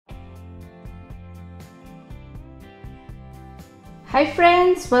Hi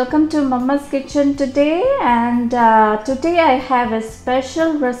friends, welcome to Mama's Kitchen today, and today I have a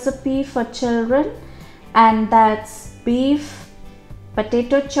special recipe for children, and that's beef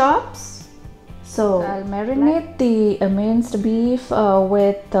potato chops. So I'll marinate the minced beef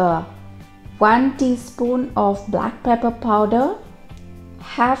with 1 teaspoon of black pepper powder,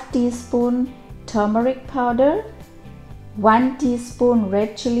 half teaspoon turmeric powder, 1 teaspoon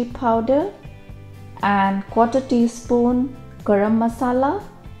red chili powder, and quarter teaspoon garam masala,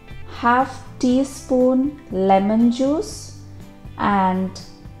 half teaspoon lemon juice, and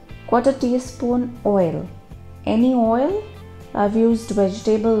quarter teaspoon oil. Any oil, I've used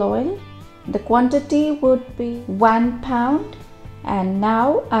vegetable oil. The quantity would be 1 pound, and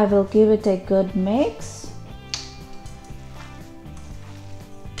now I will give it a good mix.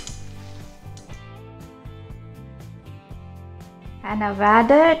 And I've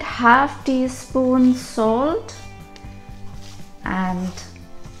added half teaspoon salt, and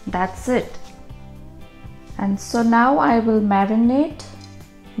that's it. And so now I will marinate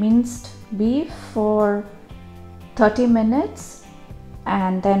minced beef for 30 minutes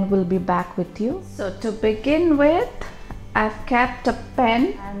and then we'll be back with you. So to begin with, I've kept a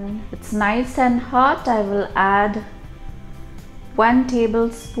pan and it's nice and hot. I will add 1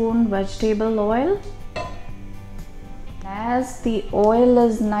 tablespoon vegetable oil. As the oil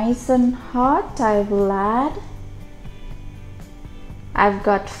is nice and hot, I will add, I've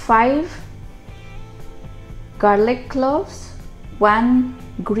got 5 garlic cloves,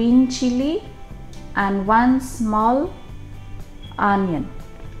 1 green chili, and 1 small onion.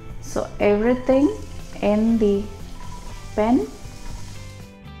 So everything in the pan.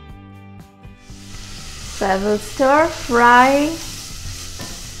 So I will stir fry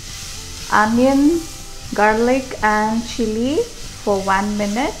onion, garlic and chili for 1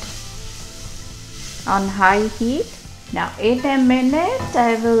 minute on high heat. Now in a minute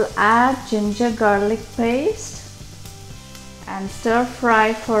I will add ginger garlic paste and stir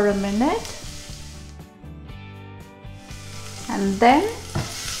fry for a minute, and then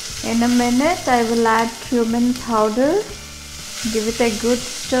in a minute I will add cumin powder, give it a good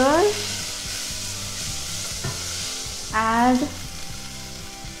stir, add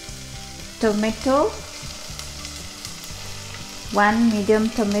tomato, 1 medium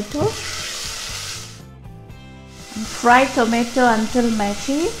tomato, and fry tomato until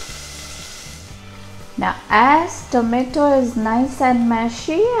mushy. Now as tomato is nice and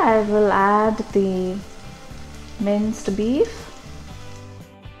mushy, I will add the minced beef,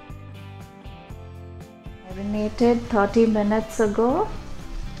 marinated 30 minutes ago,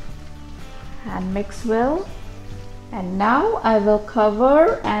 and mix well. And now I will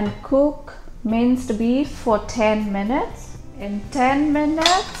cover and cook minced beef for 10 minutes. In 10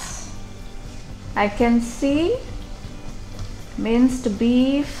 minutes I can see minced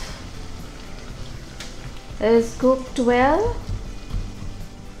beef is cooked well.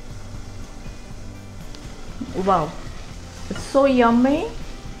 Wow, it's so yummy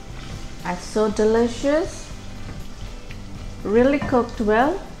and so delicious, really cooked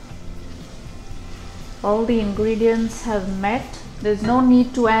well. All the ingredients have met. There's no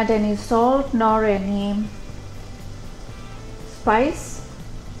need to add any salt nor any spice.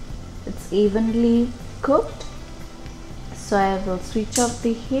 It's evenly cooked. So I will switch off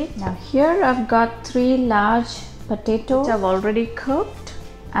the heat. Now here I've got 3 large potatoes which I've already cooked,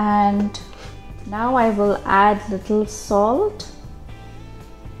 and now I will add little salt,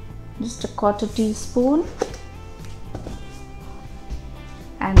 just a quarter teaspoon,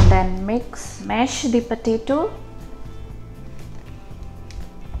 and then mash the potato.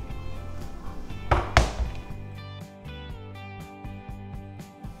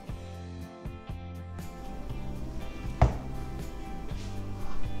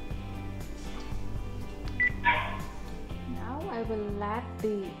 Now I will let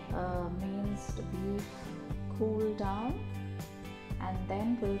the minced beef cool down, and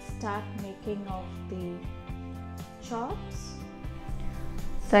then we'll start making of the chops.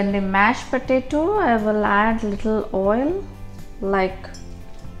 So in the mashed potato, I will add little oil, like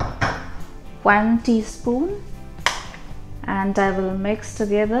 1 teaspoon, and I will mix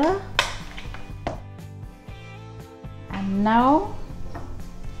together. And now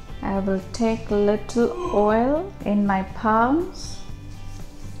I will take little oil in my palms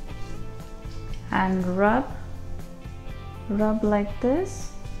and rub like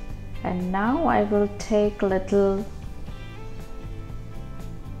this. And now I will take little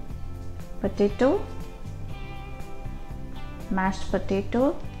potato, mashed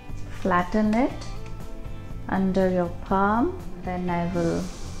potato, flatten it under your palm. Then I will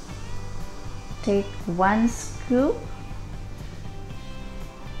take 1 scoop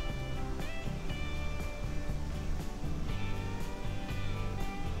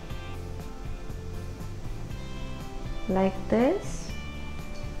like this,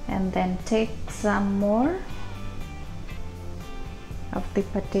 and then take some more of the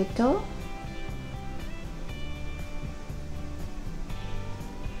potato.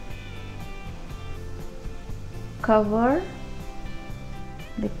 Cover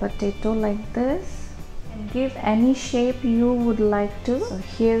the potato like this and give any shape you would like to. So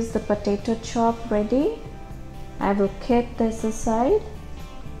here's the potato chop ready. I will keep this aside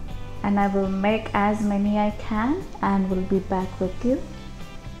and I will make as many I can and will be back with you.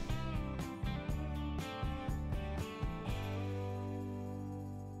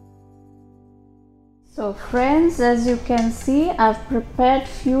 So friends, as you can see, I've prepared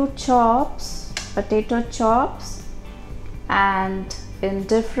few chops, potato chops, and in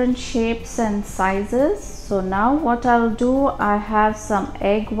different shapes and sizes. So now what I'll do, I have some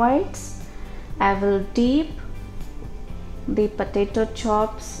egg whites. I will dip the potato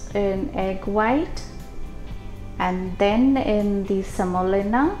chops in egg white and then in the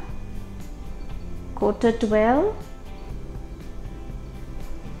semolina, coat it well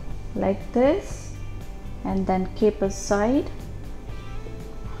like this, and then keep aside.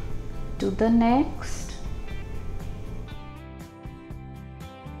 To the next.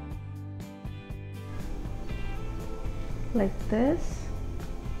 Like this.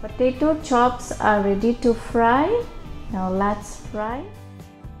 Potato chops are ready to fry. Now let's fry.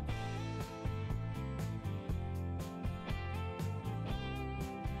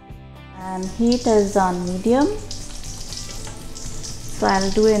 And heat is on medium. So I'll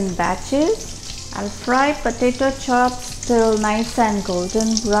do in batches. I'll fry potato chops till nice and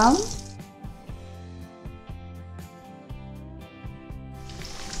golden brown.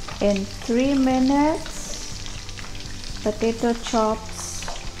 In 3 minutes, potato chops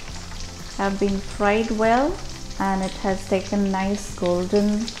have been fried well and it has taken nice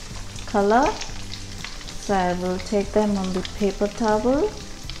golden color. So I will take them on the paper towel.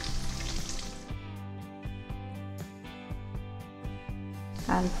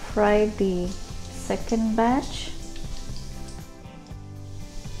 I'll fry the second batch.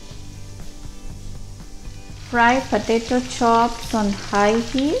 Fry potato chops on high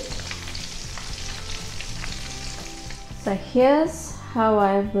heat. So here's how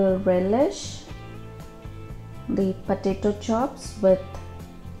I will relish the potato chops with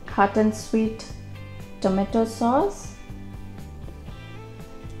hot and sweet tomato sauce.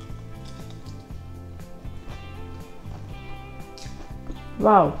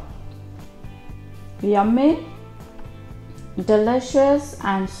 Wow, yummy, delicious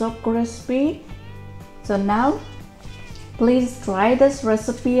and so crispy. So now please try this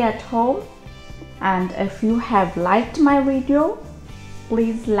recipe at home, and if you have liked my video,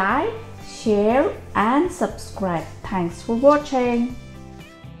 please like, share and subscribe. Thanks for watching.